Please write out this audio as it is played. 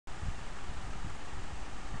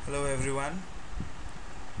Hello everyone,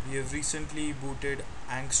 we have recently booted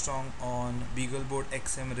Angstrom on BeagleBoard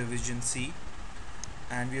XM revision C,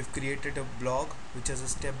 and we have created a blog which has a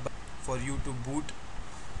step by for you to boot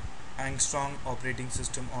Angstrom operating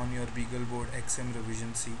system on your BeagleBoard XM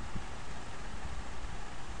revision C.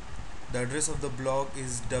 The address of the blog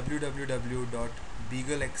is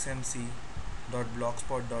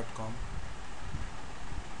www.beaglexmc.blogspot.com.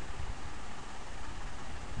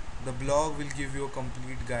 The blog will give you a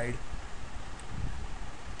complete guide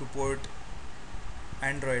to port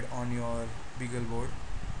Android on your BeagleBoard.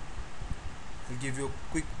 I'll give you a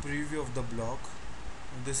quick preview of the blog.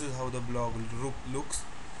 This is how the blog looks.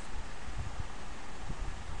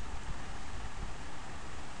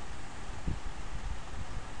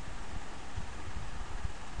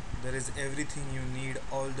 There is everything you need.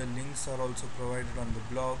 All the links are also provided on the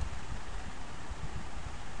blog.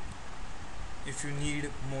 If you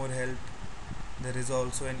need more help, there is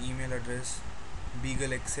also an email address,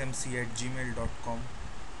 beaglexmc@gmail.com.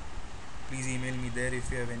 Please email me there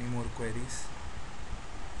if you have any more queries.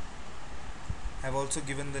 I have also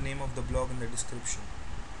given the name of the blog in the description.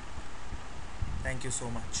 Thank you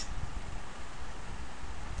so much.